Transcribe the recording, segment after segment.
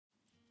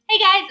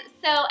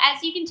So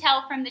as you can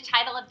tell from the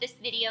title of this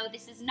video,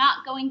 this is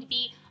not going to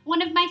be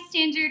one of my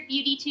standard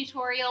beauty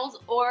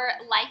tutorials or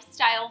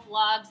lifestyle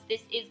vlogs.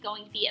 This is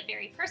going to be a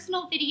very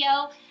personal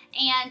video,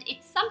 and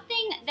it's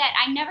something that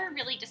I never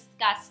really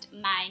discussed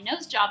my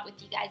nose job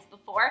with you guys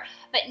before,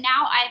 but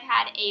now I've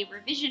had a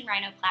revision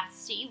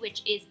rhinoplasty,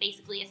 which is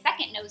basically a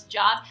second nose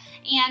job,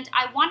 and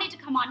I wanted to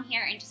come on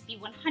here and just be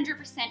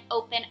 100%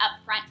 open,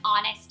 upfront,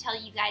 honest, tell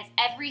you guys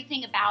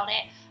everything about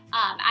it.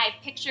 I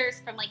have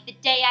pictures from like the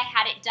day I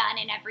had it done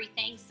and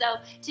everything. So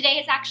today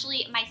is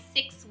actually my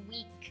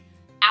 6-week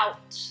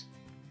out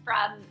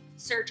from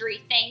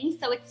surgery thing.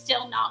 So it's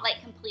still not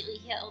like completely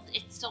healed.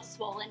 It's still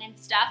swollen and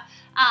stuff.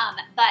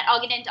 But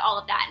I'll get into all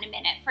of that in a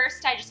minute.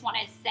 First, I just want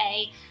to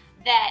say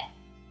that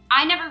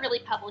I never really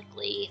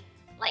publicly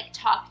like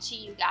talked to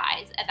you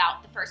guys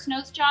about the first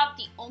nose job.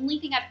 The only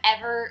thing I've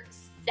ever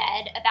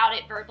said about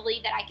it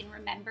verbally that I can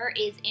remember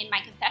is in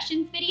my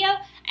confessions video,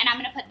 and I'm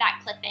gonna put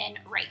that clip in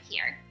right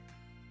here.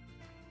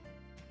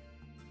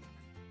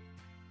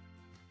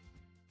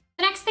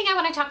 The next thing I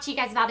want to talk to you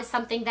guys about is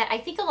something that I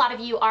think a lot of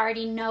you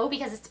already know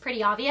because it's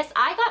pretty obvious.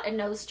 I got a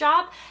nose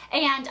job,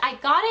 and I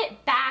got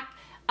it back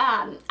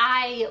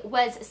I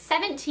was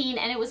 17,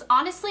 and it was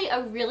honestly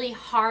a really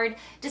hard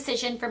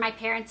decision for my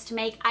parents to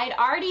make. I'd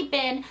already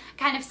been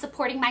kind of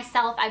supporting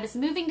myself. I was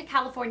moving to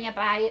California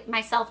by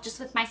myself,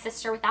 just with my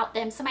sister, without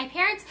them. So my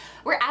parents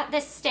were at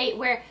this state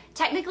where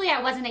technically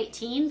I wasn't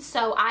 18,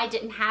 so I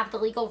didn't have the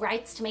legal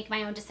rights to make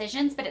my own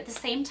decisions, but at the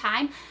same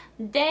time,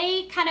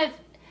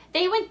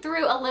 they went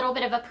through a little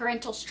bit of a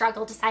parental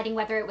struggle deciding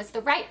whether it was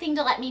the right thing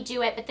to let me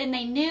do it, but then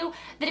they knew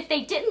that if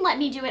they didn't let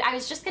me do it, I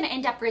was just going to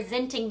end up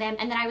resenting them,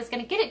 and then I was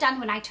going to get it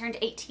done when I turned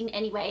 18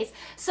 anyways.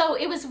 So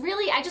it was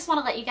really, I just want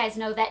to let you guys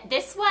know that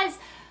this was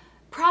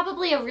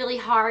probably a really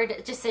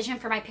hard decision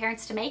for my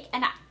parents to make,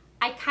 and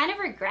I kind of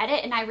regret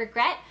it, and I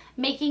regret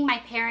making my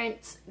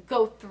parents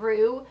go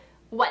through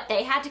what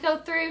they had to go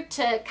through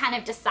to kind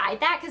of decide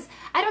that, because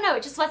I don't know,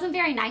 it just wasn't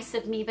very nice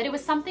of me, but it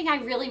was something I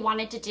really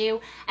wanted to do.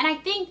 And I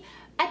think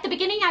at the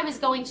beginning I was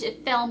going to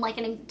film like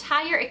an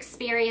entire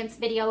experience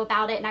video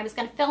about it, and I was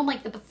going to film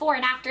like the before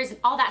and afters and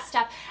all that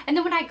stuff, and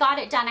then when I got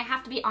it done, I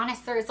have to be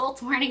honest, the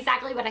results weren't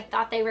exactly what I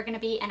thought they were going to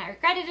be, and I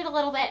regretted it a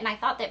little bit, and I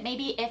thought that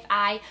maybe if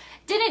I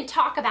didn't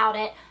talk about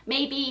it,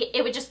 maybe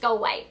it would just go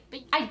away.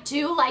 But I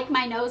do like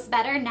my nose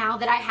better now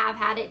that I have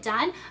had it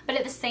done, but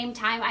at the same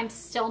time I'm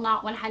still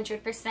not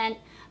 100%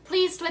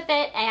 pleased with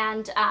it,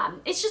 and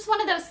it's just one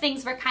of those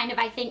things where kind of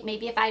I think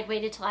maybe if I had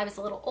waited till I was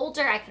a little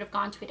older, I could have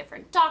gone to a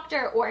different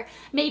doctor, or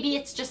maybe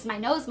it's just my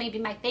nose, maybe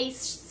my face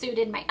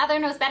suited my other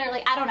nose better,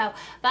 like I don't know.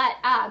 But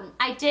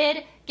I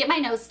did get my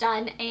nose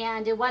done,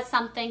 and it was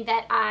something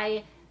that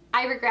I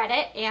regret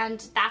it,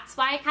 and that's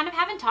why I kind of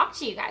haven't talked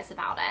to you guys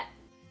about it.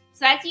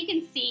 So as you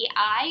can see,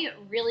 I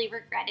really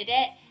regretted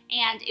it,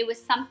 and it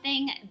was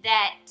something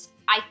that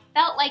I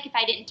felt like if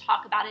I didn't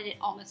talk about it, it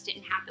almost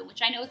didn't happen,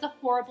 which I know is a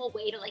horrible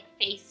way to like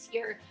face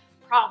your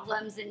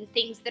problems and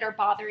things that are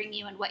bothering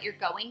you and what you're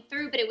going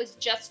through, but it was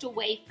just a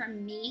way for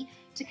me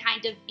to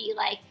kind of be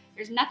like,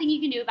 there's nothing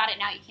you can do about it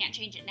now, you can't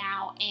change it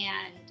now,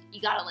 and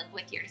you gotta live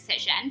with your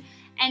decision.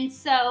 And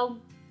so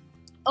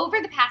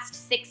over the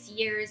past 6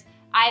 years,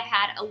 I've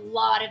had a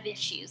lot of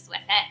issues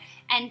with it,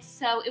 and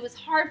so it was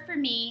hard for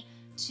me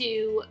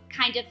to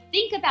kind of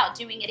think about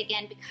doing it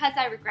again because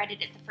I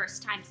regretted it the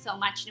first time so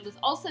much. And it was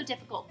also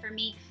difficult for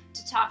me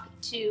to talk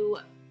to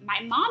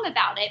my mom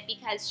about it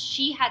because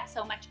she had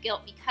so much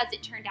guilt because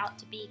it turned out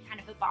to be kind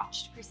of a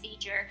botched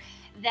procedure,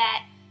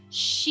 that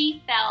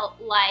she felt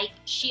like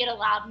she had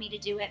allowed me to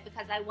do it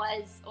because I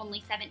was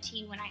only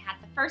 17 when I had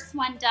the first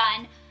one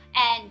done.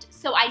 And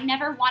so I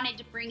never wanted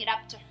to bring it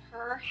up to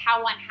her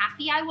how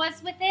unhappy I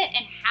was with it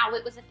and how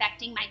it was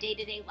affecting my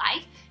day-to-day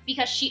life,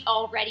 because she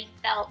already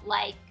felt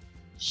like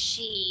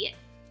she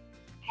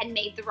had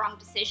made the wrong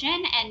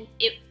decision, and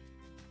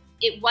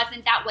it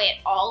wasn't that way at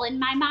all in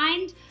my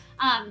mind.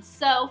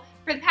 So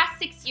for the past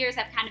 6 years,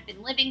 I've kind of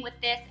been living with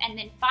this, and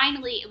then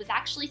finally it was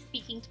actually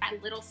speaking to my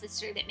little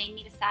sister that made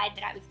me decide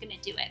that I was gonna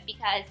do it,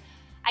 because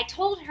I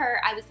told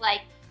her, I was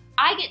like,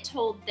 I get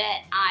told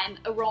that I'm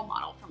a role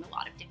model from a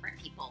lot of different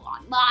people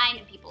online,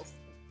 and people's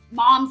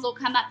moms will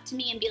come up to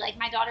me and be like,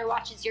 my daughter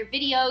watches your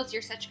videos,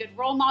 you're such a good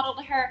role model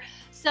to her.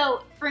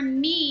 So for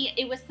me,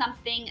 it was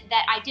something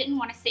that I didn't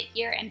want to sit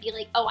here and be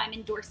like, oh, I'm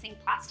endorsing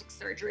plastic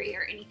surgery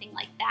or anything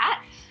like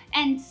that.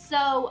 And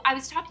so I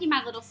was talking to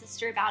my little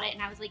sister about it,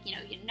 and I was like, you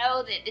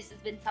know that this has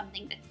been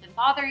something that's been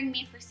bothering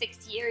me for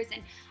 6 years,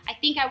 and I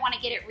think I want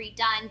to get it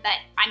redone, but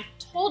I'm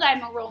told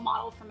I'm a role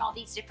model from all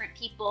these different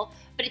people,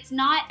 but it's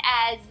not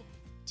as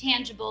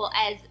tangible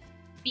as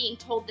being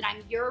told that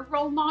I'm your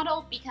role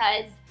model,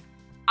 because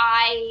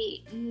I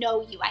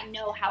know you, I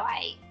know how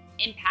I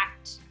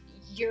impact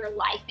your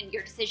life and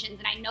your decisions,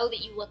 and I know that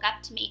you look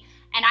up to me,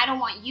 and I don't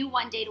want you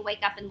one day to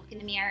wake up and look in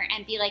the mirror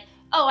and be like,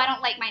 oh, I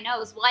don't like my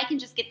nose. Well, I can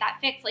just get that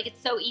fixed. Like,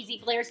 it's so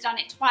easy. Blair's done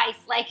it twice.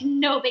 Like,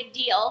 no big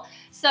deal.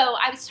 So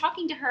I was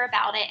talking to her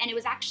about it, and it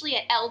was actually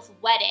at Elle's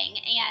wedding,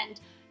 and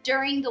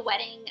during the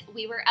wedding,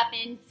 we were up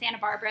in Santa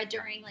Barbara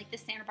during like the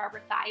Santa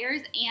Barbara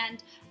fires,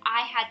 and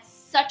I had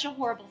such a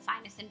horrible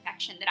sinus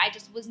infection that I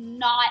just was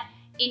not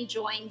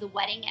enjoying the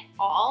wedding at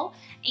all.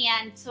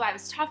 And so I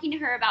was talking to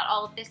her about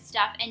all of this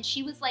stuff, and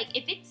she was like,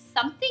 if it's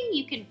something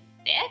you can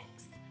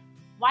fix,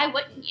 why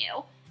wouldn't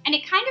you? And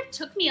it kind of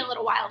took me a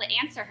little while to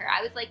answer her.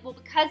 I was like, well,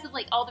 because of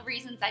like all the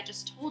reasons I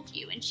just told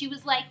you. And she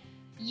was like,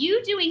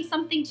 you doing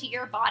something to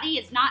your body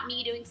is not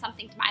me doing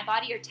something to my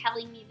body or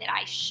telling me that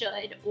I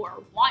should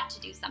or want to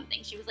do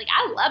something. She was like,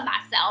 I love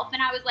myself.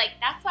 And I was like,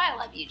 that's why I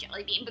love you,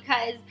 Jelly Bean,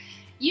 because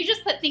you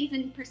just put things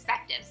in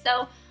perspective.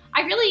 So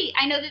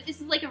I know that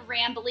this is like a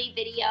rambly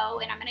video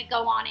and I'm gonna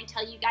go on and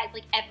tell you guys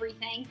like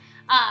everything,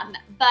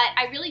 but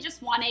I really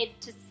just wanted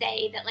to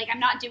say that like I'm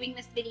not doing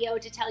this video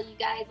to tell you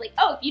guys like,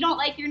 oh, if you don't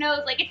like your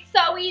nose, like it's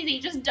so easy,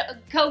 just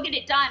go get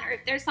it done. Or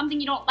if there's something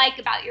you don't like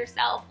about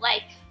yourself,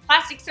 like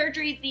plastic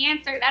surgery is the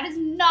answer. That is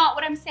not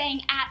what I'm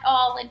saying at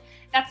all. And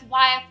that's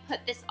why I've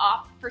put this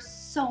off for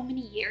so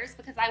many years,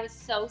 because I was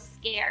so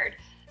scared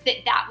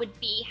that that would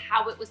be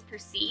how it was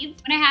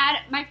perceived. When I had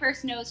my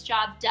first nose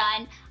job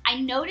done,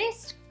 I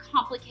noticed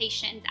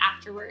complications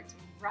afterwards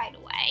right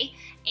away,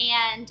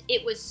 and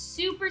it was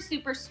super,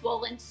 super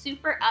swollen,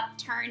 super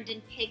upturned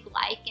and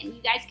pig-like. And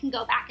you guys can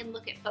go back and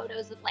look at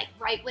photos of like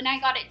right when I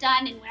got it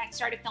done and when I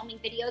started filming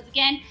videos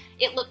again.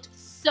 It looked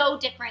so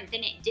different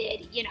than it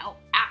did, you know,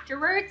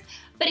 afterwards.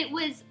 But it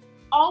was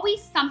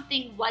always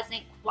something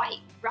wasn't quite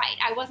right.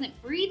 I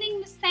wasn't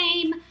breathing the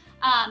same.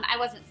 I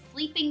wasn't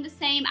sleeping the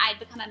same. I'd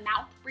become a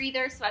mouth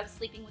breather, so I was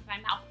sleeping with my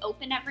mouth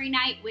open every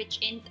night, which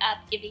ends up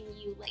giving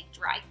you like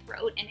dry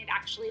throat, and it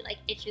actually like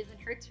itches and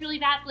hurts really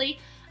badly,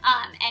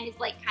 and is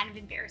like kind of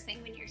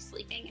embarrassing when you're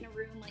sleeping in a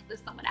room like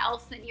with someone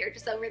else and you're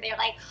just over there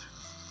like,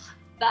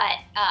 but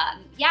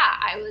yeah,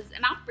 I was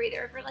a mouth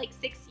breather for like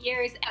 6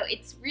 years.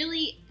 It's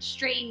really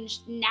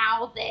strange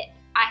now that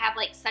I have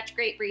like such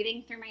great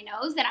breathing through my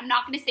nose, and I'm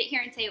not going to sit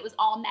here and say it was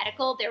all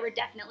medical. There were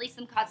definitely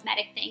some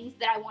cosmetic things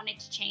that I wanted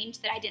to change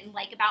that I didn't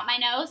like about my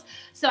nose.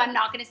 So I'm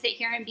not going to sit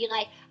here and be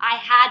like, I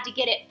had to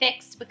get it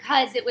fixed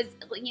because it was,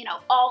 you know,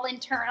 all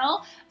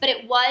internal, but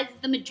it was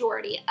the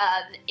majority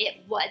of it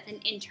was an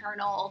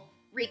internal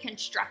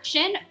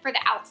reconstruction. For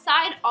the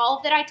outside,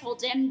 all that I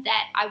told him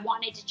that I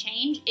wanted to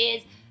change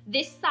is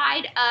this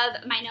side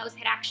of my nose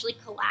had actually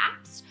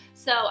collapsed.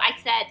 So I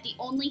said, the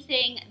only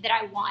thing that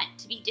I want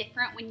to be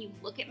different when you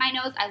look at my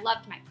nose, I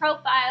loved my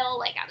profile,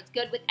 like I was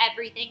good with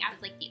everything. I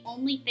was like, the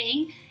only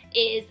thing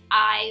is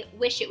I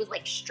wish it was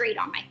like straight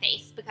on my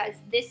face, because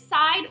this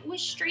side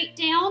was straight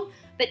down,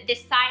 but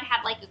this side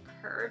had like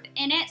a curve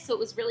in it. So it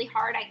was really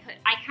hard.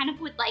 I kind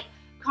of would like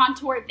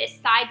contour this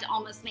side to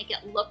almost make it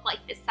look like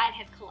this side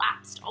had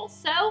collapsed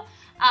also.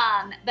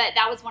 But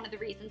that was one of the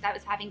reasons I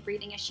was having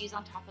breathing issues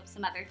on top of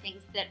some other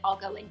things that I'll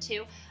go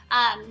into.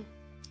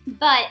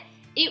 But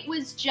it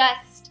was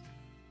just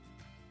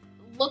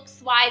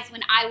looks-wise,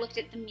 when I looked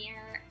at the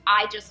mirror,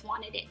 I just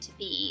wanted it to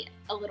be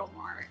a little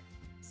more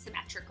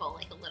symmetrical,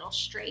 like a little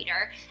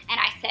straighter.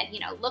 And I said, you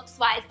know,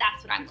 looks-wise,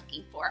 that's what I'm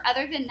looking for.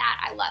 Other than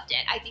that, I loved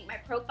it. I think my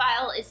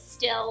profile is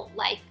still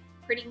like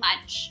pretty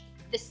much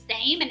the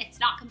same, and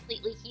it's not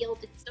completely healed.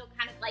 It's still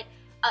kind of like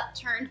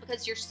upturned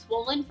because you're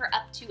swollen for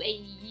up to a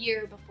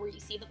year before you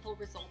see the full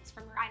results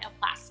from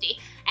rhinoplasty.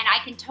 And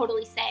I can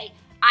totally say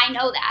I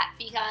know that,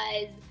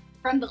 because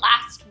from the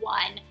last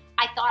one,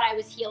 I thought I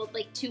was healed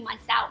like 2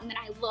 months out, and then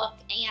I look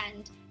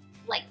and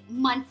like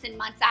months and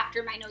months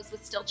after, my nose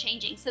was still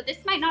changing. So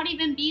this might not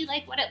even be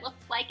like what it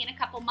looks like in a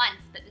couple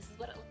months, but this is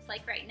what it looks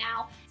like right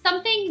now.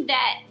 Something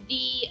that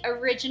the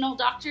original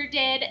doctor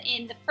did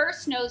in the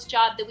first nose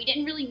job that we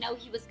didn't really know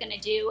he was gonna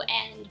do,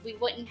 and we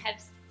wouldn't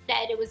have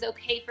said it was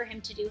okay for him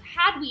to do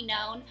had we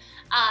known,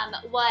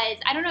 was,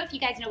 I don't know if you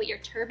guys know what your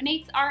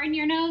turbinates are in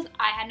your nose.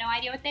 I had no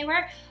idea what they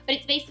were, but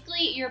it's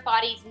basically your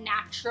body's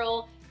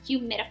natural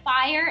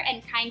humidifier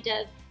and kind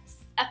of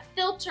a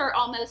filter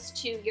almost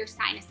to your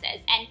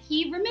sinuses. And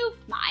he removed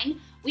mine.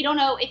 We don't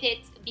know if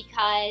it's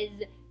because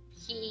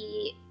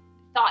he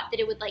thought that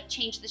it would like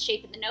change the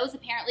shape of the nose.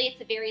 Apparently it's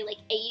a very like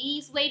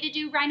 80s way to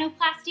do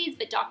rhinoplasties,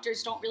 but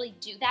doctors don't really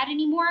do that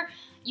anymore.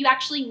 You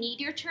actually need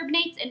your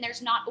turbinates, and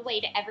there's not a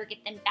way to ever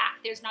get them back.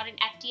 There's not an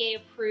FDA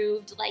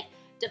approved like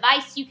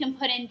device you can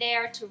put in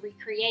there to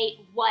recreate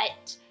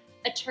what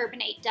a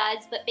turbinate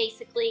does, but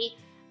basically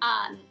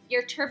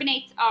your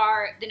turbinates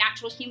are the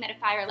natural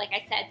humidifier, like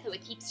I said, so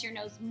it keeps your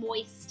nose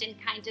moist and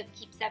kind of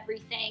keeps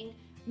everything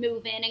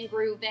moving and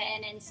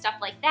grooving and stuff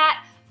like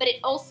that. But it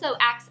also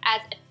acts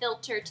as a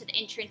filter to the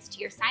entrance to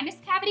your sinus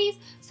cavities.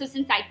 So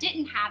since I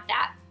didn't have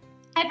that,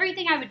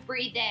 everything I would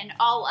breathe in,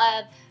 all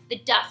of the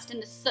dust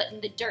and the soot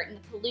and the dirt and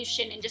the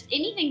pollution and just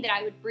anything that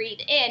I would breathe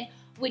in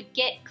would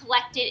get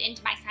collected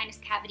into my sinus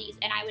cavities,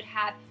 and I would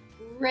have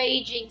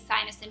raging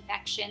sinus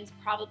infections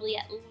probably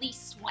at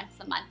least once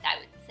a month, I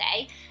would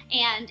say.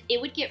 And it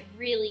would get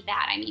really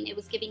bad. I mean, it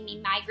was giving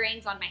me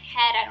migraines on my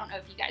head. I don't know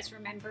if you guys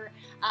remember,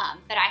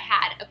 but I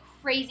had a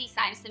crazy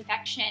sinus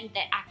infection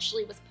that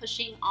actually was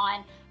pushing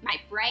on my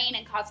brain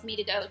and caused me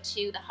to go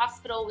to the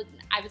hospital when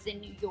I was in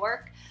New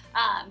York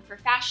for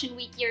Fashion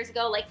Week years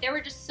ago. Like, there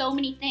were just so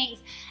many things,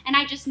 and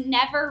I just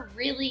never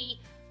really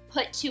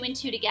put 2 and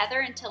 2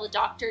 together until a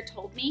doctor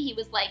told me. He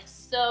was like,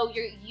 so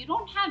you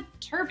don't have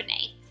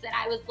turbinates. And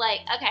I was like,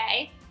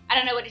 okay, I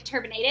don't know what a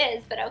turbinate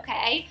is, but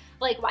okay,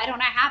 like, why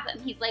don't I have them?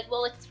 He's like,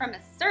 well, it's from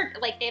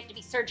like, they have to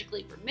be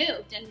surgically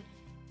removed. And,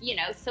 you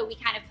know, so we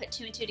kind of put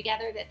 2 and 2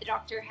 together that the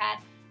doctor had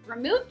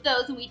removed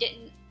those, and we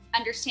didn't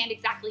understand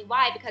exactly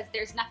why, because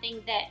there's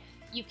nothing that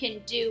you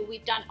can do.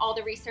 We've done all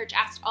the research,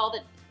 asked all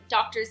the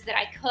doctors that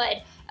I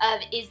could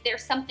of, is there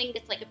something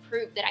that's like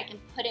approved that I can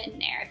put in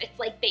there? If it's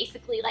like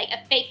basically like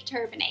a fake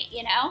turbinate,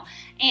 you know?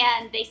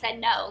 And they said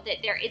no, that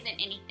there isn't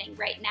anything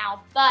right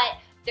now, but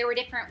there were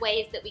different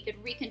ways that we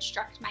could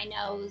reconstruct my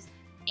nose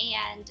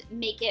and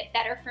make it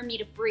better for me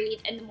to breathe,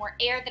 and the more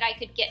air that I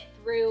could get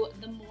through,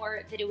 the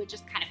more that it would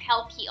just kind of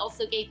help. He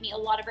also gave me a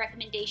lot of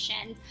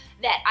recommendations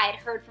that I had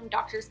heard from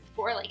doctors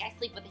before, like I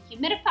sleep with a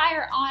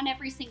humidifier on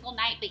every single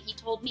night, but he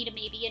told me to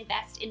maybe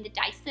invest in the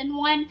Dyson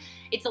one.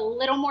 It's a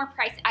little more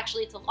pricey,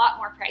 actually it's a lot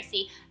more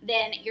pricey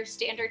than your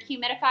standard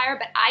humidifier,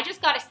 but I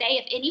just gotta say,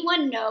 if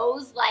anyone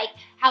knows like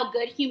how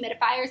good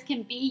humidifiers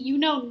can be, you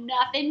know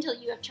nothing till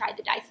you have tried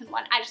the Dyson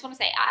one. I just wanna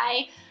say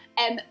I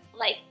am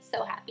like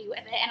so happy with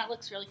it, and it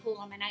looks really cool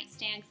on my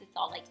nightstand because it's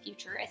all like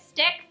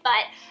futuristic,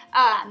 but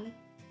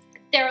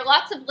there are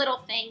lots of little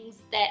things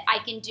that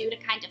I can do to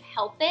kind of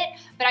help it,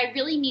 but I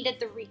really needed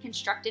the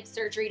reconstructive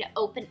surgery to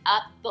open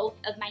up both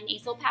of my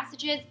nasal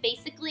passages.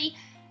 Basically,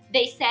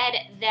 they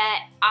said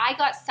that I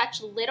got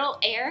such little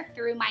air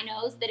through my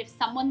nose that if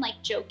someone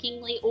like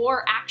jokingly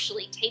or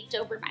actually taped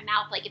over my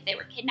mouth, like if they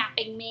were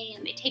kidnapping me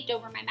and they taped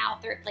over my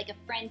mouth, or if like a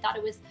friend thought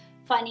it was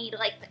funny to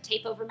like put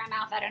tape over my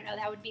mouth, I don't know,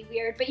 that would be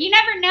weird, but you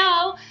never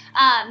know.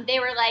 They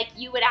were like,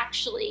 you would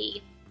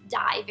actually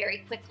die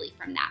very quickly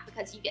from that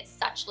because you get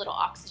such little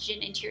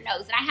oxygen into your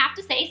nose. And I have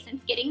to say,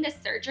 since getting this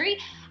surgery,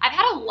 I've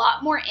had a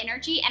lot more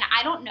energy, and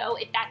I don't know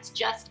if that's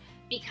just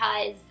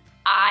because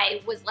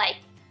I was like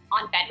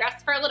on bed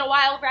rest for a little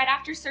while right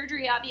after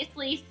surgery,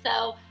 obviously,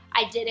 so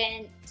I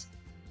didn't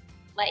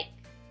like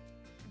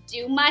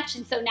do much,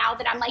 and so now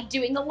that I'm like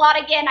doing a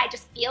lot again, I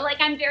just feel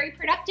like I'm very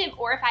productive,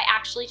 or if I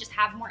actually just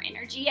have more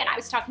energy. And I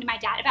was talking to my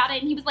dad about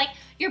it, and he was like,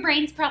 your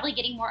brain's probably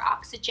getting more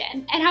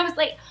oxygen, and I was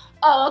like,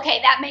 oh,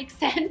 okay, that makes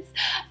sense.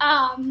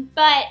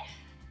 But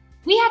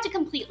we had to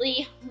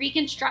completely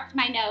reconstruct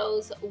my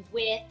nose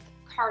with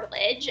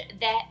cartilage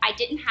that I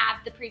didn't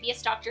have. The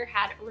previous doctor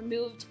had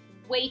removed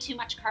way too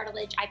much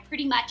cartilage. I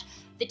pretty much,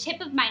 the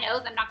tip of my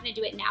nose, I'm not gonna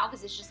do it now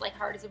because it's just like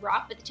hard as a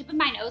rock, but the tip of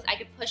my nose, I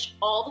could push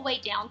all the way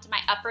down to my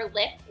upper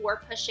lip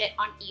or push it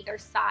on either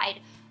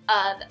side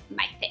of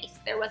my face.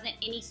 There wasn't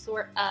any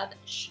sort of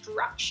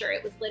structure.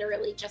 It was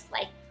literally just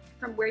like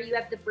from where you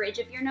have the bridge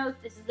of your nose,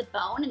 this is a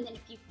bone, and then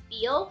if you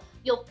feel,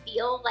 you'll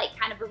feel like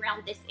kind of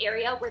around this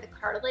area where the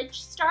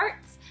cartilage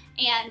starts,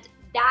 and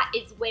that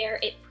is where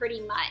it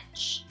pretty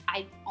much,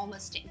 I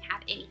almost didn't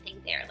have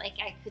anything there. Like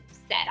I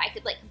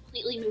could like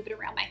completely move it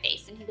around my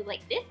face, and he was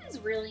like, this is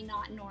really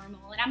not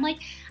normal. And I'm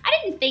like, I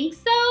didn't think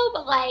so,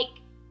 but like,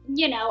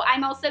 you know,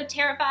 I'm also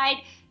terrified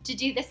to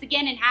do this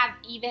again and have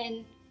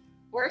even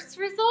worse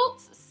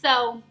results.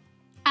 So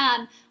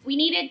we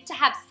needed to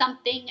have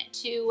something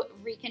to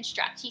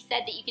reconstruct. He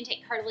said that you can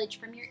take cartilage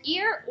from your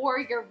ear or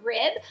your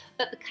rib,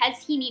 but because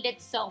he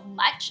needed so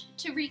much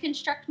to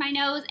reconstruct my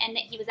nose and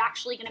that he was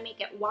actually gonna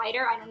make it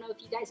wider, I don't know if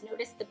you guys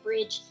noticed, the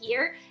bridge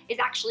here is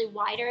actually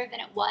wider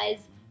than it was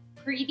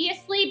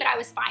previously, but I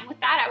was fine with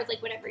that. I was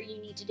like, whatever you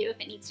need to do, if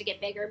it needs to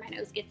get bigger, my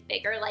nose gets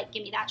bigger, like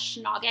give me that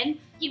schnoggin.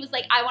 He was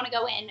like, I wanna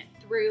go in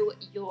through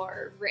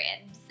your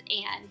ribs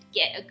and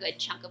get a good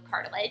chunk of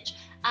cartilage.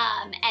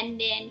 And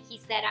then he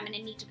said, I'm gonna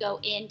need to go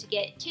in to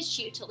get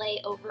tissue to lay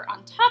over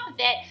on top of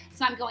it.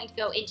 So I'm going to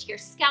go into your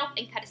scalp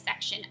and cut a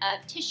section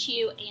of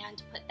tissue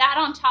and put that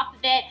on top of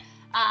it.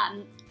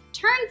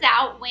 Turns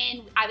out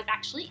when I was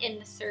actually in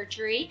the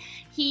surgery,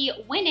 he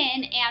went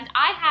in, and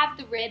I have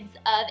the ribs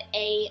of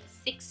a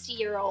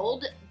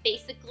 60-year-old.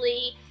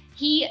 Basically,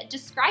 he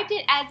described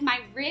it as my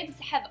ribs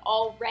have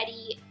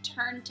already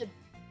turned to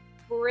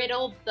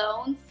brittle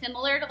bone,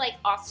 similar to like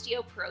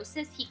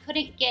osteoporosis. He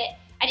couldn't get,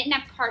 I didn't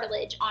have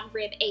cartilage on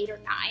rib 8 or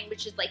 9,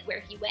 which is like where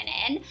he went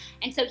in.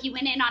 And so he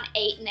went in on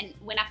 8 and then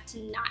went up to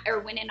 9, or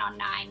went in on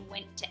 9,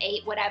 went to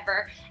 8,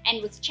 whatever,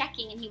 and was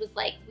checking, and he was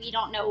like, we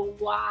don't know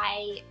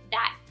why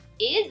that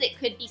is. It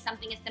could be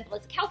something as simple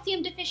as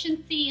calcium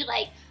deficiency,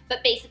 like,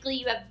 but basically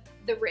you have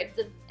the ribs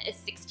of a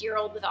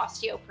 60-year-old with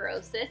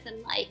osteoporosis,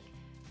 and like,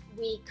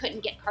 we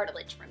couldn't get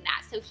cartilage from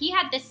that. So he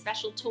had this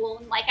special tool,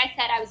 and like I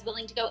said, I was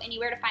willing to go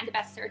anywhere to find the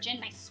best surgeon,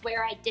 and I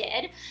swear I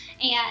did.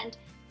 And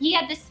he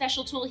had this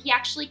special tool. He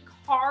actually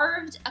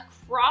carved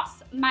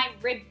across my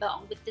rib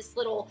bone with this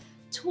little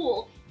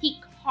tool. He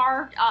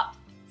carved up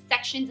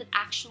sections of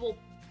actual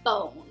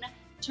bone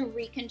to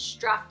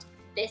reconstruct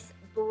this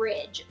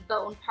bridge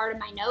bone part of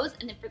my nose.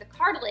 And then for the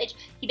cartilage,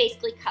 he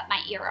basically cut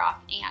my ear off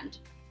and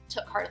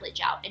took cartilage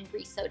out and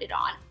re-sewed it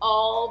on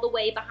all the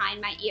way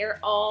behind my ear,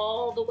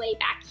 all the way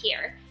back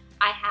here.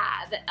 I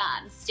have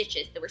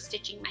stitches that were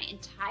stitching my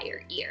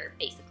entire ear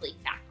basically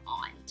back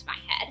onto my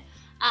head.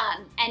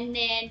 And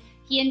then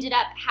he ended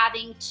up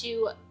having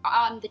to,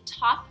 on the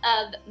top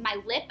of my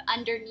lip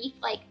underneath,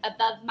 like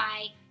above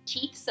my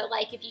teeth, so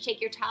like if you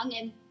take your tongue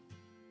and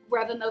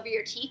rub them over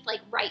your teeth, like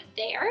right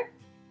there,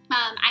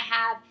 I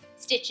have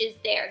stitches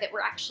there that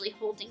were actually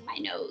holding my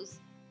nose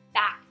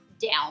back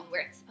down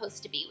where it's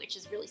supposed to be, which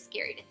is really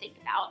scary to think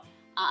about.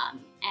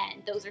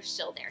 And those are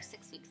still there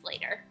 6 weeks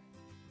later.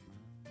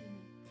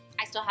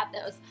 I still have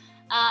those.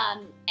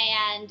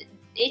 And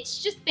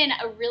it's just been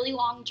a really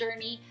long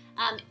journey.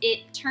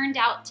 It turned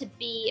out to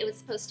be, it was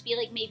supposed to be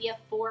like maybe a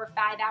 4 or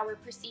 5 hour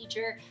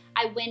procedure.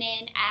 I went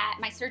in at,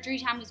 my surgery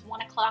time was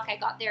 1 o'clock. I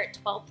got there at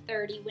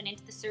 12:30, went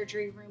into the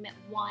surgery room at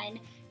 1,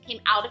 came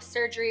out of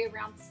surgery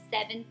around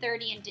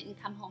 7:30 and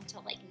didn't come home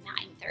till like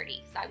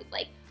 9:30. So I was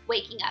like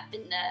waking up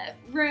in the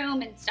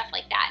room and stuff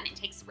like that, and it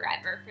takes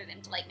forever for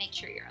them to like make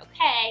sure you're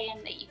okay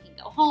and that you can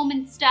go home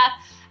and stuff.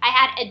 I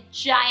had a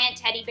giant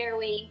teddy bear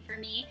waiting for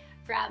me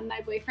from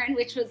my boyfriend,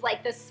 which was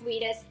like the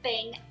sweetest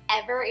thing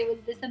ever. It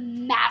was this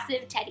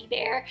massive teddy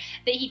bear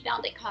that he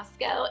found at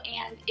Costco,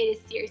 and it is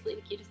seriously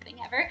the cutest thing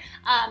ever.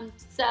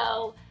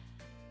 So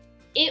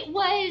it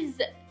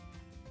was,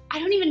 I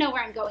don't even know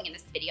where I'm going in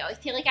this video. I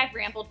feel like I've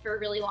rambled for a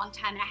really long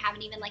time and I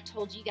haven't even like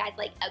told you guys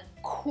like a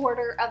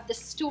quarter of the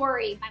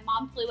story. My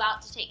mom flew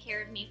out to take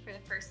care of me for the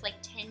first like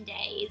 10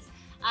 days.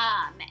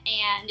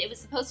 And it was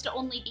supposed to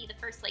only be the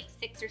first like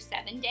 6 or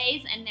 7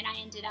 days, and then I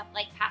ended up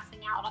like passing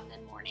out on the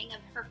morning of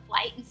her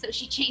flight, and so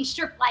she changed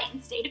her flight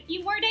and stayed a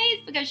few more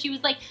days because she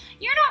was like,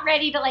 you're not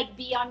ready to like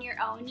be on your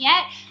own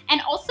yet.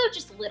 And also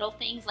just little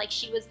things, like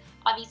she was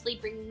obviously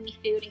bringing me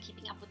food and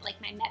keeping up with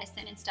like my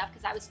medicine and stuff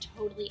because I was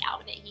totally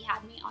out of it. He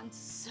had me on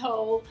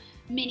so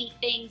many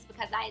things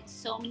because I had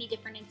so many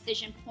different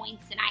incision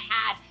points, and I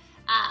had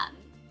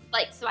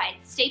so I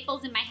had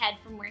staples in my head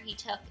from where he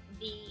took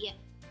the,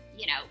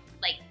 you know,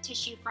 like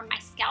tissue from my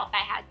scalp.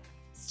 I had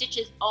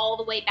stitches all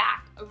the way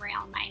back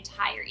around my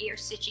entire ear,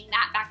 stitching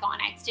that back on.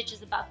 I had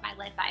stitches above my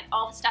lip. I had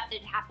all the stuff that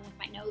had happened with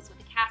my nose with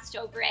a cast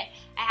over it.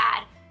 I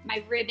had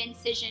my rib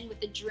incision with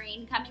the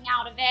drain coming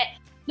out of it.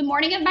 The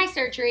morning of my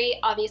surgery,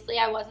 obviously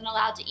I wasn't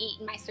allowed to eat,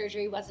 and my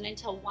surgery wasn't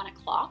until 1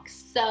 o'clock.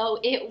 So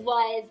it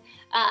was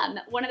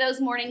one of those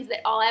mornings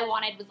that all I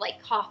wanted was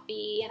like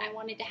coffee, and I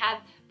wanted to have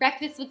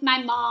breakfast with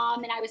my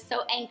mom, and I was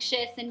so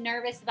anxious and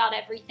nervous about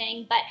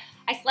everything. But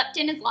I slept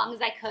in as long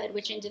as I could,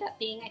 which ended up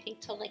being, I think,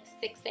 till like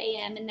 6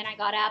 a.m. And then I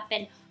got up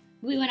and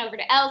we went over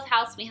to Elle's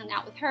house. We hung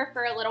out with her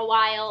for a little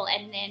while,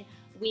 and then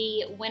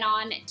we went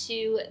on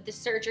to the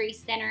surgery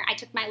center. I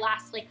took my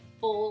last like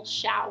full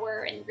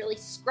shower and really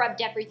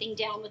scrubbed everything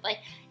down with like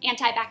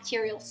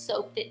antibacterial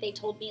soap that they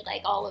told me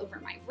like all over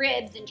my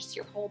ribs and just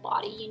your whole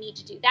body. You need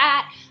to do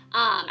that.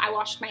 I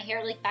washed my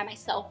hair like by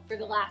myself for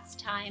the last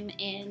time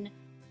in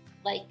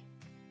like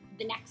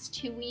the next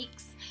 2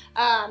 weeks.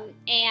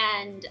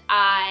 And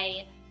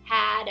I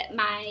had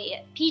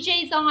my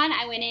PJs on.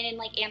 I went in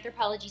like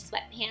Anthropologie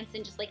sweatpants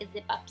and just like a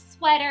zip up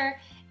sweater,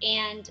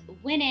 and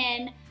went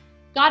in,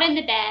 got in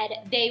the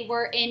bed. They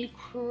were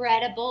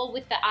incredible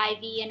with the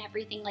IV and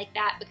everything like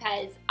that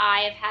because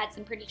I have had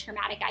some pretty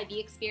traumatic IV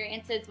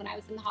experiences. When I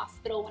was in the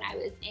hospital, when I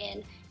was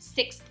in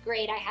 6th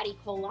grade, I had E.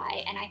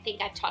 coli, and I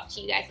think I've talked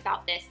to you guys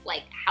about this,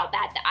 like how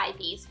bad the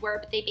IVs were,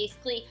 but they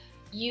basically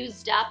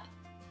used up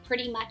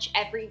pretty much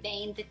every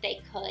vein that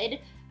they could.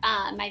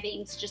 My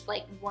veins just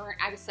like weren't,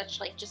 I was such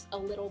like just a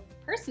little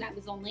person. I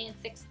was only in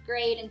 6th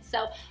grade. And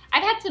so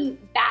I've had some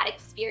bad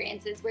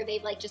experiences where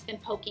they've like just been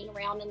poking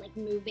around and like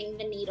moving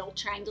the needle,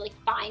 trying to like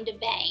find a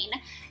vein.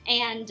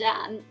 And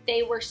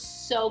they were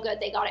so good.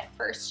 They got it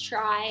first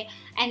try.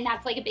 And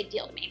that's like a big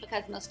deal to me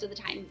because most of the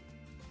time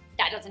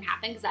that doesn't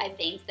happen because I have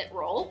veins that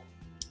roll.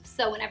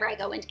 So whenever I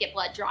go in to get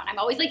blood drawn, I'm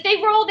always like,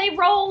 they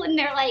roll, and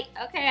they're like,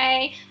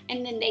 okay.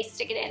 And then they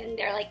stick it in and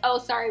they're like, oh,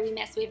 sorry, we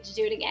missed, we have to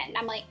do it again. And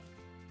I'm like,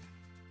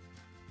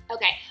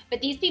 okay. But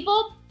these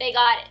people, they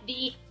got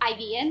the IV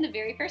in the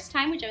very first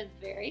time, which I was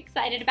very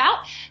excited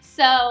about.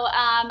 So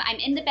I'm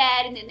in the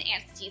bed, and then the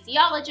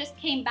anesthesiologist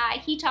came by.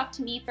 He talked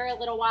to me for a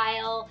little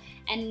while,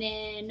 and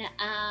then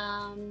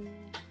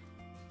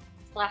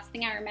the last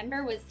thing I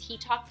remember was he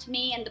talked to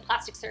me, and the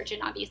plastic surgeon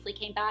obviously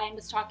came by and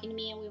was talking to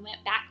me, and we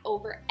went back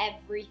over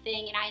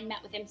everything. And I had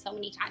met with him so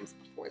many times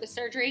before the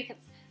surgery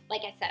because,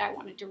 like I said, I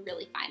wanted to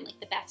really find like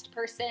the best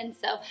person.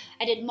 So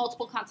I did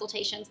multiple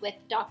consultations with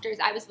doctors.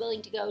 I was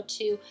willing to go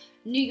to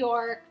New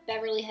York,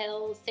 Beverly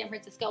Hills, San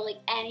Francisco, like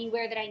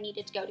anywhere that I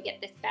needed to go to get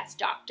this best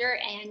doctor.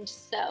 And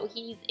so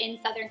he's in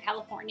Southern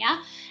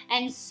California.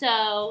 And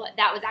so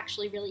that was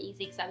actually really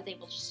easy because I was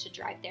able just to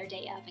drive there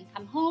day of and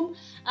come home.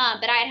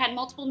 But I had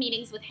multiple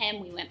meetings with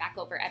him. We went back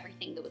over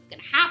everything that was going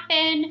to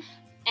happen.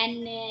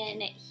 And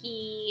then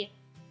he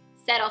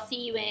said, I'll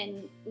see you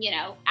in, you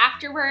know,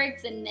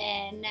 afterwards. And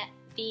then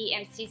the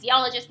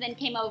anesthesiologist then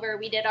came over,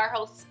 we did our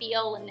whole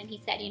spiel, and then he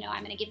said, you know,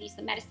 I'm gonna give you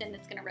some medicine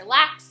that's gonna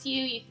relax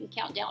you. You can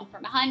count down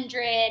from 100,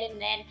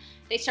 and then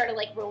they started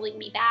like rolling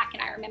me back,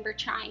 and I remember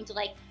trying to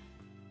like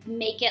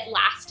make it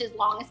last as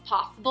long as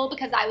possible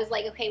because I was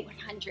like, okay,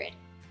 100,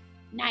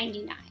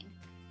 99,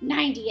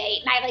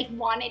 98, and I like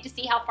wanted to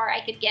see how far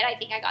I could get. I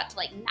think I got to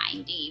like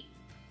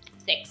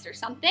 96 or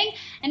something,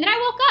 and then I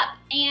woke up,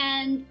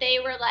 and they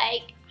were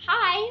like,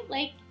 hi,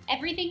 like,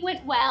 everything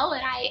went well,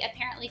 and I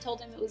apparently told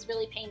them it was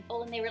really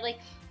painful, and they were like,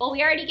 well,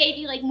 we already gave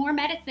you like more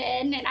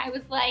medicine, and I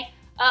was like,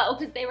 oh,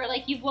 because they were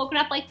like, you've woken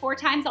up like 4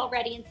 times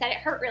already and said it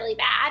hurt really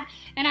bad,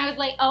 and I was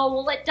like, oh,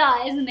 well, it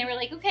does, and they were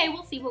like, okay,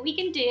 we'll see what we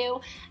can do,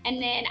 and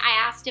then I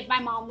asked if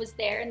my mom was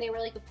there, and they were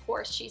like, of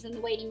course, she's in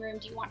the waiting room,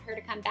 do you want her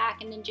to come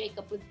back? And then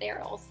Jacob was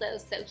there also,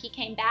 so he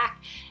came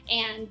back,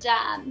 and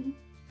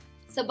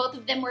so both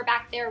of them were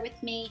back there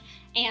with me,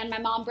 and my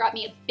mom brought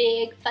me a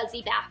big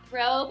fuzzy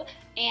bathrobe,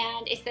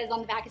 and it says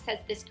on the back, it says,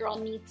 this girl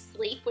needs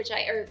sleep, or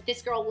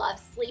this girl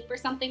loves sleep or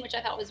something, which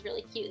I thought was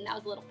really cute, and that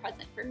was a little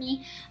present for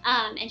me.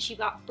 And she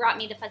brought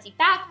me the fuzzy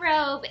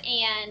bathrobe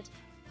and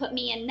put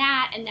me in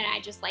that, and then I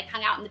just like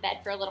hung out in the bed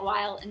for a little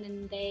while, and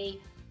then they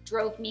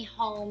drove me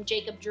home.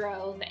 Jacob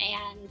drove,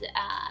 and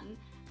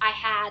I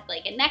had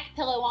like a neck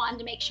pillow on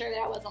to make sure that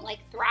I wasn't like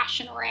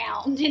thrashing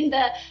around in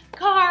the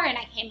car, and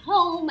I came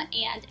home,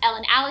 and Elle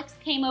and Alex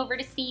came over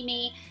to see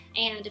me,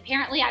 and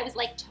apparently I was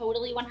like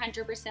totally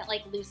 100%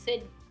 like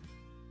lucid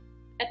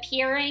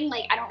appearing.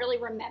 Like, I don't really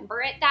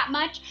remember it that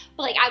much,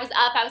 but like I was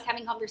up, I was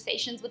having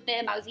conversations with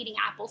them, I was eating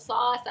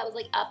applesauce, I was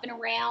like up and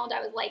around, I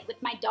was like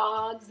with my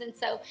dogs, and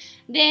so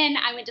then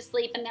I went to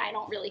sleep, and then I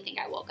don't really think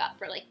I woke up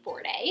for like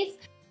 4 days.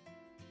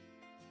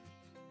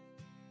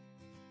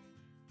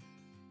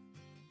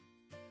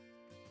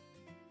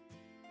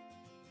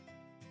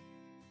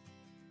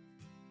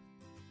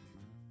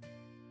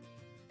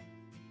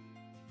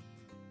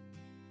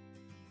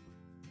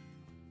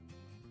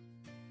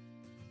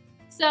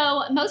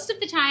 So most of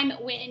the time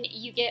when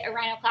you get a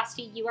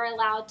rhinoplasty, you are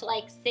allowed to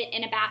like sit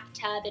in a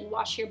bathtub and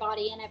wash your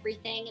body and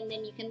everything, and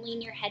then you can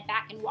lean your head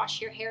back and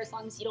wash your hair as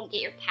long as you don't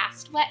get your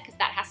cast wet, because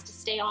that has to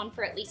stay on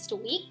for at least a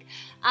week.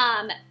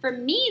 For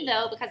me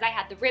though, because I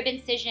had the rib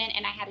incision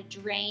and I had a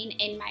drain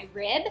in my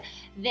rib,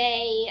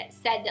 they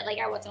said that like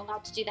I wasn't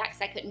allowed to do that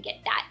because I couldn't get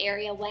that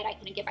area wet, I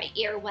couldn't get my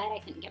ear wet, I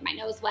couldn't get my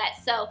nose wet.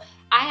 So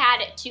I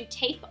had to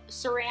tape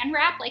saran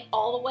wrap like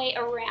all the way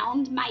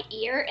around my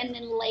ear and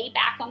then lay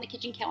back on the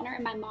kitchen counter,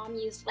 and my mom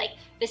used like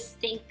the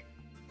sink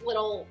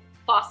little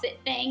faucet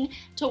thing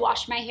to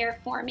wash my hair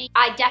for me.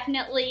 I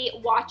definitely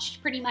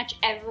watched pretty much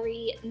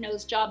every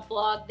nose job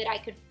vlog that I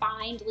could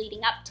find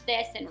leading up to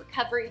this, and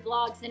recovery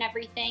vlogs and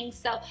everything.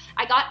 So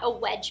I got a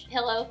wedge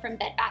pillow from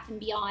Bed Bath &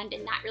 Beyond,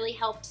 and that really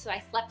helped. So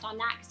I slept on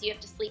that because you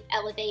have to sleep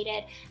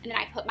elevated, and then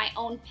I put my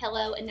own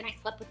pillow, and then I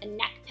slept with a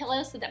neck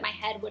pillow so that my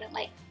head wouldn't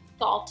like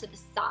fall to the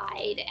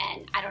side,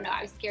 and I don't know,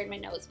 I was scared my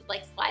nose would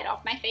like slide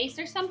off my face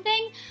or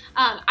something.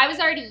 I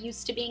was already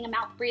used to being a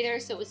mouth breather,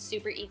 so it was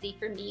super easy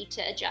for me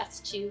to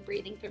adjust to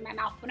breathing through my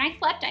mouth when I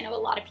slept. I know a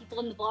lot of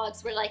people in the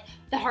vlogs were like,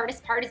 the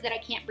hardest part is that I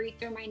can't breathe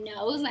through my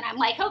nose, and I'm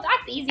like, oh,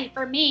 that's easy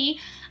for me.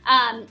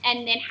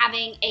 And then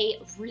having a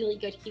really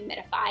good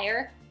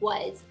humidifier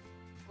was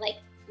like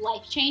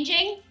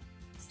life-changing.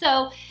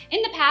 So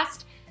in the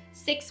past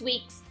 6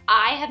 weeks,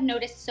 I have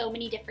noticed so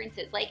many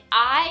differences. Like,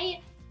 I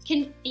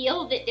can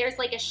feel that there's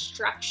like a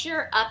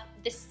structure up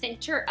the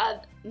center of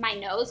my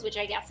nose, which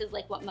I guess is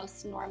like what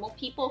most normal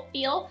people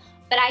feel,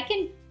 but I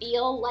can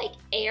feel like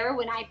air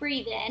when I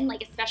breathe in,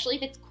 like especially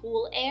if it's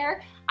cool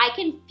air, I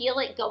can feel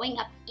it going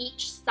up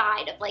each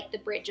side of like the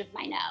bridge of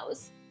my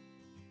nose.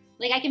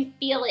 Like I can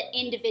feel it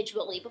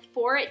individually.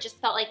 Before, it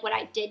just felt like what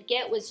I did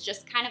get was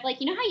just kind of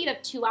like, you know how you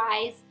have 2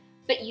 eyes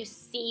but you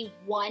see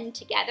one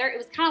together? It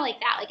was kind of like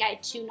that. Like I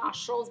had 2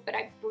 nostrils, but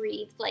I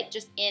breathed like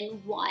just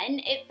in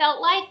one, it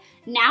felt like.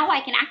 Now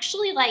I can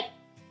actually like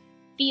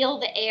feel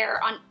the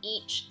air on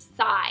each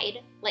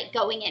side, like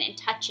going in and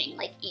touching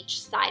like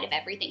each side of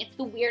everything. It's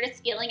the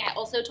weirdest feeling. I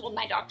also told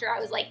my doctor, I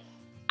was like,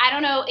 I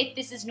don't know if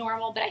this is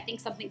normal, but I think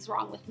something's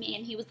wrong with me.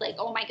 And he was like,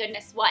 oh my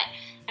goodness, what?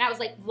 And I was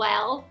like,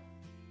 well,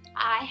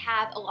 I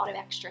have a lot of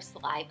extra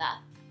saliva.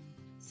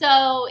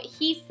 So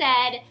he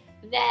said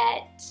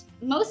that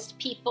most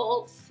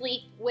people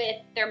sleep with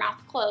their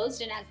mouth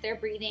closed, and as they're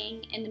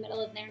breathing in the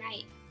middle of their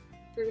night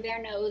through their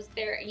nose,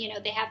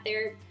 they have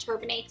their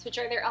turbinates, which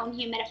are their own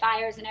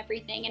humidifiers and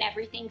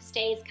everything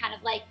stays kind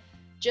of like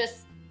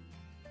just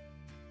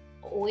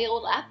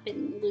oiled up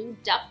and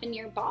lubed up in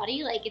your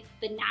body. Like it's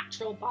the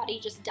natural body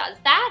just does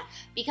that.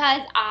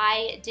 Because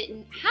I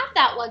didn't have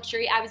that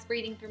luxury, I was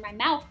breathing through my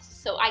mouth,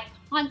 so I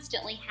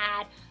constantly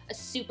had a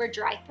super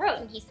dry throat.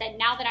 And he said,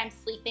 now that I'm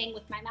sleeping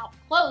with my mouth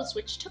closed,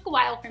 which took a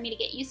while for me to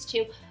get used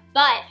to,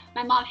 but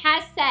my mom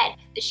has said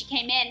that she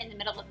came in the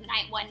middle of the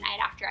night one night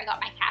after I got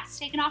my cast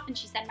taken off, and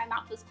she said my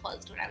mouth was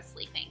closed when I was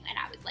sleeping, and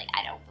I was like,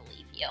 I don't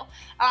believe you.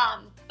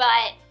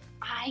 But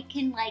I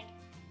can like,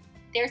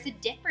 there's a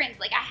difference.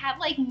 Like I have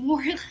like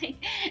more like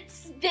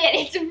spit.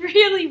 It's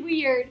really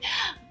weird,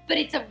 but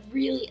it's a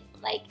really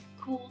like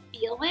cool feeling.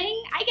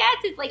 feeling, I guess.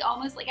 It's like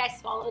almost like I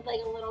swallowed like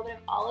a little bit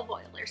of olive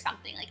oil or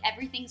something. Like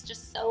everything's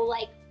just so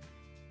like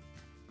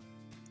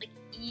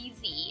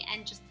easy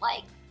and just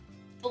like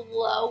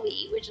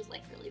flowy, which is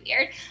like really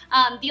weird.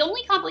 The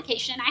only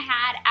complication I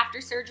had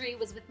after surgery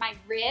was with my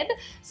rib.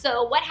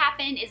 So what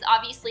happened is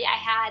obviously I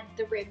had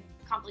the rib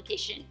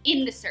complication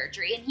in the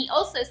surgery, and he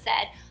also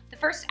said the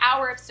first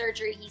hour of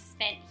surgery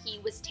he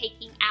was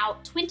taking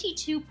out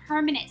 22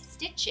 permanent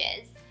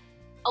stitches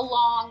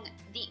along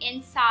the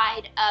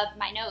inside of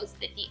my nose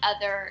that the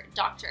other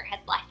doctor had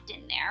left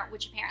in there,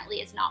 which apparently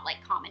is not like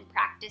common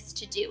practice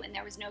to do, and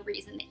there was no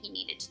reason that he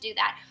needed to do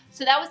that.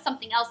 So that was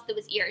something else that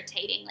was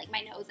irritating, like my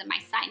nose and my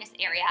sinus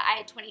area. I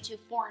had 22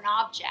 foreign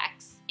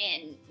objects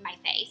in my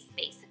face,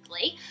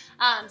 basically.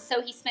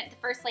 So he spent the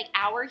first like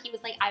hour, he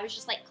was like, I was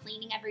just like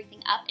cleaning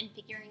everything up and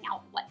figuring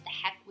out what the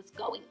heck was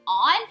going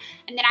on.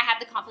 And then I had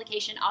the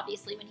complication,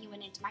 obviously, when he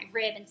went into my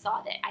rib and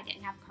saw that I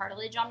didn't have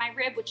cartilage on my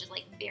rib, which is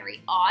like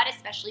very odd,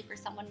 especially for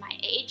someone my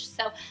age.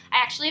 So I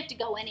actually have to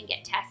go in and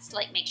get tests to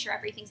like make sure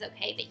everything's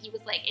okay. But he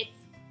was like, it's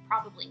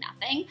probably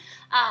nothing.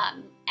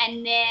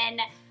 And then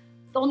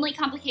the only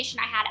complication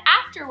I had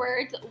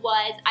afterwards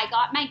was I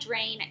got my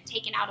drain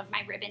taken out of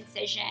my rib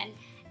incision,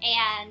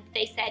 and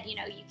they said, you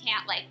know, you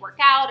can't like work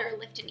out or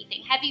lift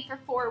anything heavy for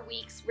 4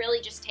 weeks,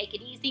 really just take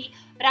it easy.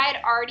 But I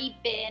had already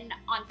been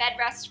on bed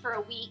rest for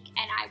a week,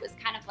 and I was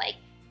kind of like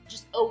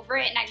just over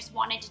it, and I just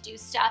wanted to do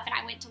stuff. And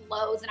I went to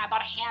Lowe's and I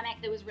bought a hammock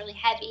that was really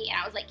heavy,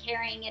 and I was like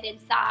carrying it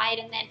inside,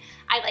 and then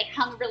I like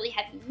hung a really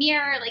heavy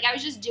mirror. Like I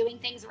was just doing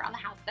things around the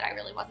house that I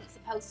really wasn't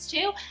supposed to.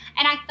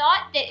 And I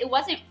thought that it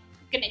wasn't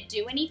gonna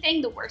do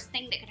anything. The worst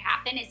thing that could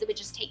happen is it would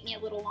just take me a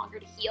little longer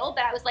to heal.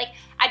 But I was like,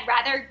 I'd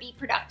rather be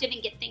productive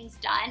and get things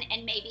done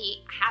and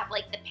maybe have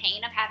like the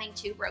pain of having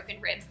 2 broken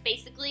ribs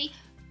basically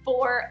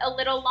for a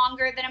little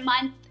longer than a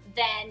month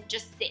than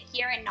just sit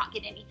here and not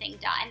get anything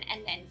done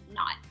and then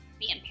not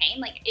be in pain.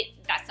 Like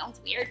that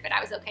sounds weird, but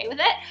I was okay with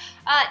it.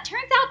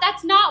 Turns out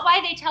that's not why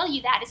they tell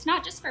you that. It's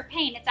not just for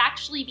pain. It's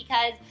actually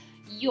because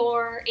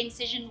your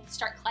incision will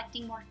start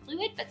collecting more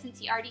fluid, but since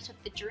he already took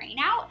the drain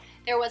out,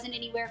 there wasn't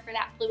anywhere for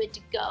that fluid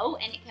to go,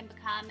 and it can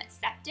become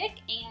septic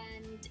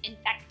and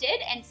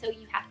infected, and so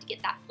you have to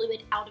get that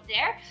fluid out of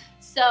there.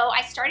 So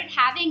I started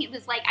having, it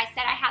was like I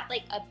said, I had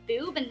like a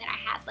boob, and then I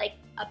had like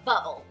a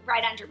bubble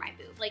right under my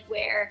boob, like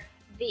where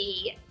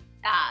the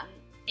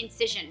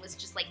incision was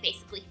just like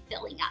basically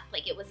filling up,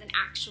 like it was an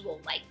actual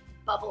like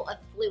bubble of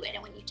fluid,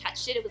 and when you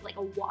touched it, it was like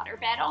a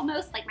waterbed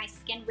almost, like my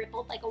skin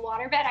rippled like a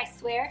waterbed. I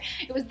swear,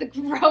 it was the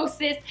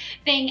grossest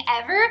thing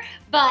ever.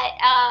 But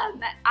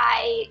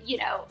I, you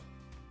know,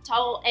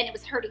 and it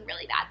was hurting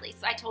really badly.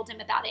 So I told him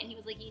about it, and he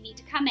was like, you need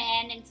to come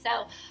in. And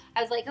so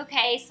I was like,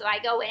 okay. So I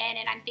go in,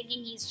 and I'm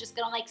thinking he's just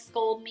gonna like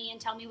scold me and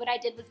tell me what I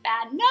did was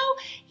bad. No,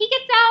 he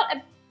gets out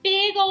a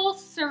big old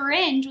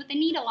syringe with a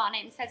needle on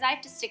it and says, I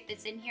have to stick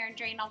this in here and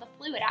drain all the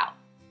fluid out.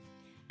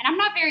 And I'm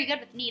not very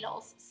good with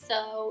needles,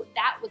 so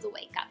that was a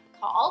wake-up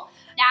call.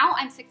 Now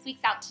I'm 6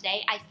 weeks out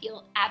today. I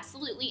feel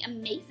absolutely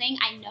amazing.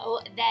 I know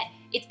that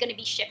it's gonna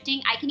be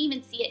shifting. I can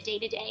even see it day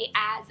to day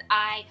as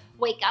I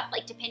wake up,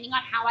 like depending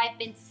on how I've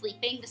been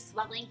sleeping, the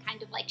swelling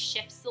kind of like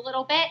shifts a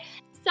little bit.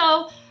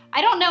 So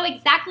I don't know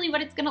exactly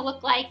what it's gonna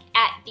look like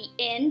at the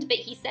end, but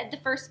he said the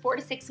first 4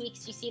 to 6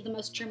 weeks you see the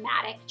most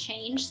dramatic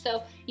change.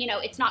 So, you know,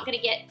 it's not gonna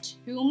get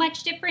too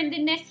much different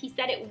than this. He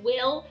said it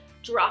will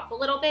drop a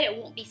little bit. It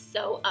won't be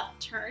so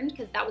upturned,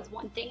 because that was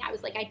one thing I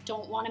was like, I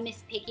don't want to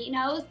miss piggy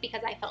nose,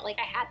 because I felt like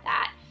I had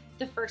that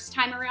the first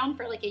time around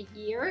for like a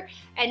year.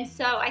 And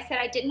so I said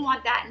I didn't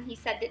want that, and he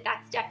said that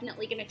that's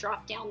definitely going to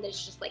drop down, that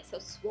it's just like so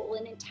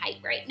swollen and tight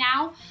right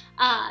now.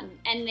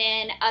 And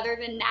then other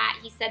than that,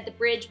 he said the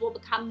bridge will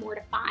become more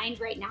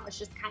defined. Right now it's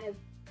just kind of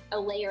a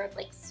layer of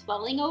like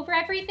swelling over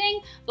everything,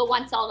 but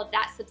once all of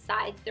that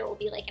subsides, there will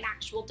be like an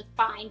actual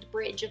defined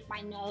bridge of my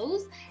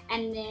nose,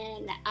 and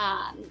then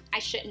I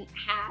shouldn't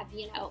have,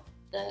 you know,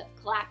 the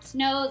collapsed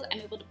nose. I'm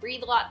able to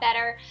breathe a lot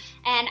better.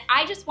 And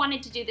I just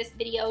wanted to do this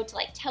video to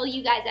like tell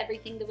you guys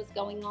everything that was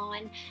going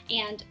on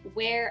and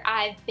where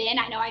I've been.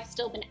 I know I've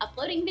still been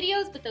uploading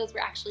videos, but those were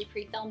actually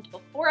pre-filmed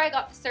before I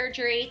got the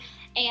surgery.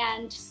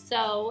 And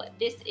so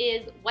this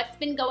is what's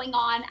been going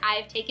on.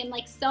 I've taken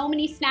like so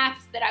many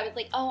snaps that I was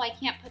like, oh, I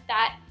can't put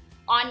that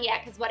on yet,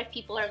 because what if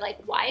people are like,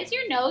 why is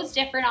your nose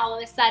different all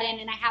of a sudden,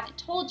 and I haven't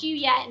told you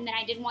yet. And then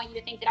I didn't want you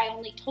to think that I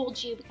only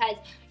told you because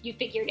you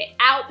figured it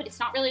out, but it's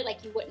not really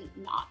like you wouldn't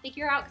not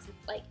figure out, because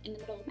it's like in the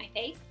middle of my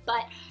face.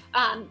 But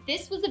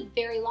this was a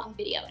very long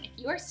video, and if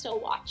you are still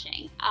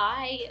watching,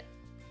 I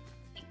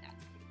think that's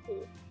pretty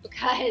cool,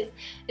 because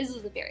this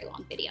was a very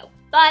long video.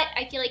 But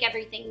I feel like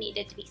everything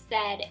needed to be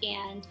said,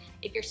 and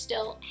if you're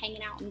still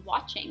hanging out and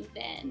watching,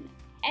 then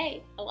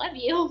hey, I love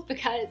you,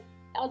 because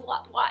that was a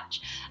lot to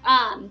watch.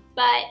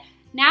 But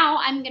now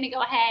I'm gonna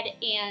go ahead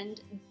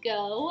and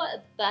go,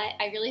 but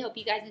I really hope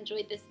you guys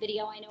enjoyed this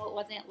video. I know it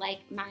wasn't like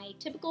my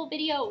typical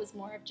video. It was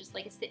more of just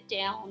like a sit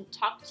down,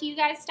 talk to you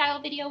guys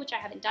style video, which I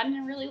haven't done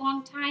in a really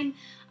long time.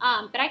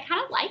 But I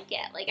kind of like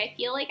it. Like, I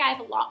feel like I have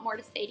a lot more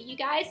to say to you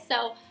guys.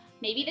 So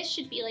maybe this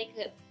should be like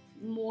a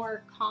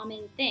more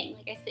common thing.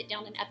 Like I sit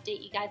down and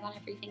update you guys on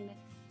everything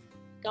that's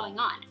going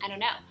on. I don't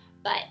know.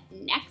 But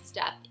next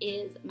up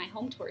is my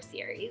home tour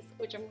series,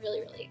 which I'm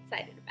really, really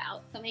excited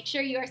about. So make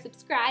sure you are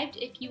subscribed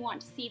if you want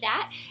to see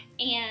that.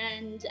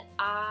 And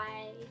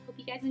I hope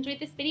you guys enjoyed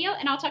this video,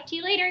 and I'll talk to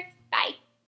you later. Bye.